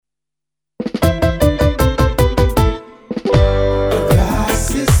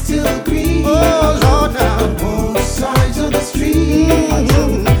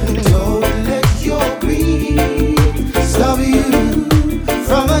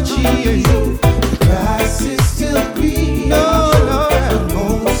achieve. The grass is still green on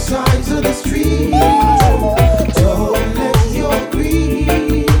both sides of the street. Don't let your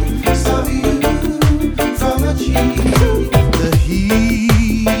greed stop you from achieving. The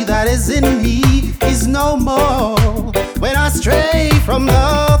he that is in me is no more. When I stray from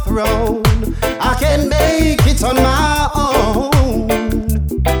the throne, I can make it on my own.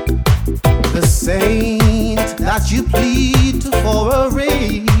 The saint that you plead to for a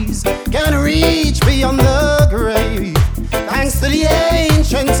raise can reach beyond the grave, thanks to the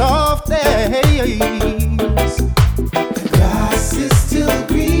ancient of days. The grass is still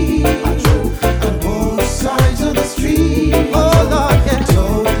green on both sides of the street. Oh Lord, yeah.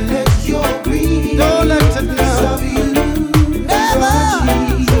 Don't let your greed stop you.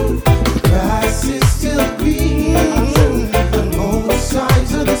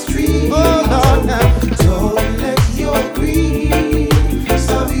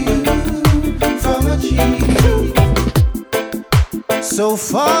 So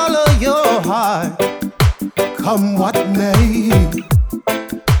follow your heart, come what may.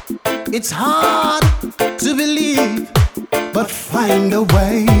 It's hard to believe, but find a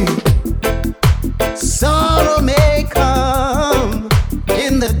way. Sorrow may come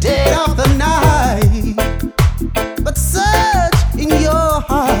in the dead of the night, but search in your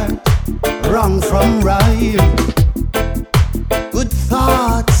heart, wrong from right. Good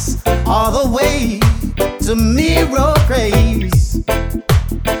thoughts are the way to mirror grace.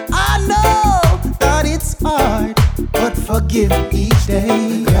 I know that it's hard, but forgive each day.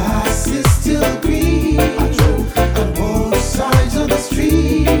 The grass is still green on both sides of the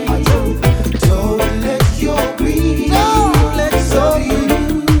street. Don't let your greed stop you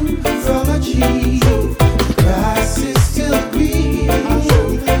from achieving. The grass is still green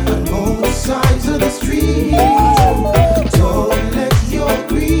on both sides of the street. Don't let your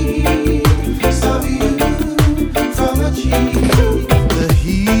greed stop you from achieving. The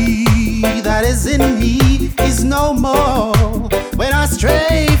he that is in me is no more. When I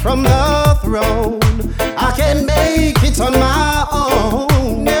stray from the throne, I can make it on my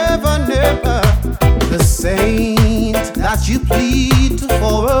own. Never, never. The saint that you plead to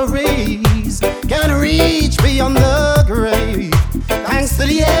for a raise can reach beyond the grave, thanks to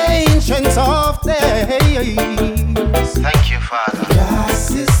the ancient of days.